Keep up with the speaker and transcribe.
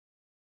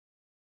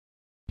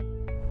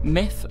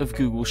Myth of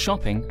Google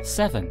Shopping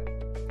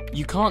 7.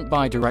 You can't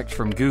buy direct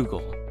from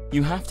Google.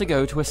 You have to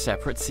go to a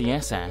separate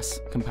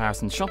CSS,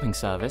 comparison shopping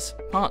service,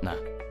 partner.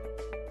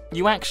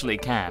 You actually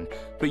can,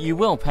 but you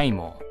will pay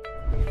more.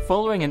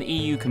 Following an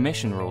EU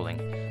Commission ruling,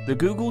 the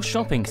Google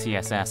Shopping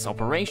CSS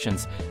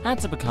operations had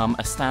to become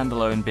a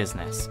standalone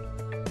business.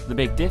 The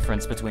big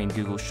difference between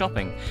Google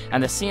Shopping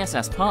and a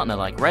CSS partner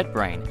like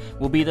RedBrain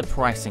will be the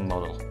pricing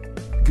model.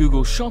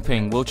 Google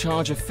Shopping will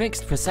charge a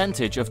fixed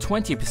percentage of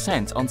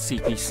 20% on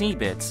CPC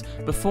bids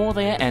before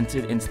they are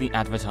entered into the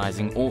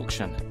advertising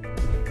auction.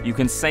 You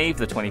can save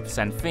the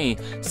 20% fee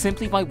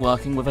simply by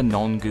working with a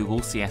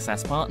non-Google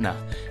CSS partner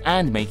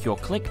and make your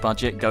click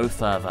budget go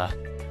further.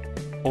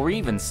 Or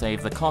even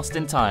save the cost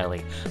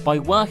entirely by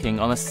working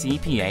on a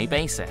CPA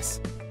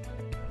basis.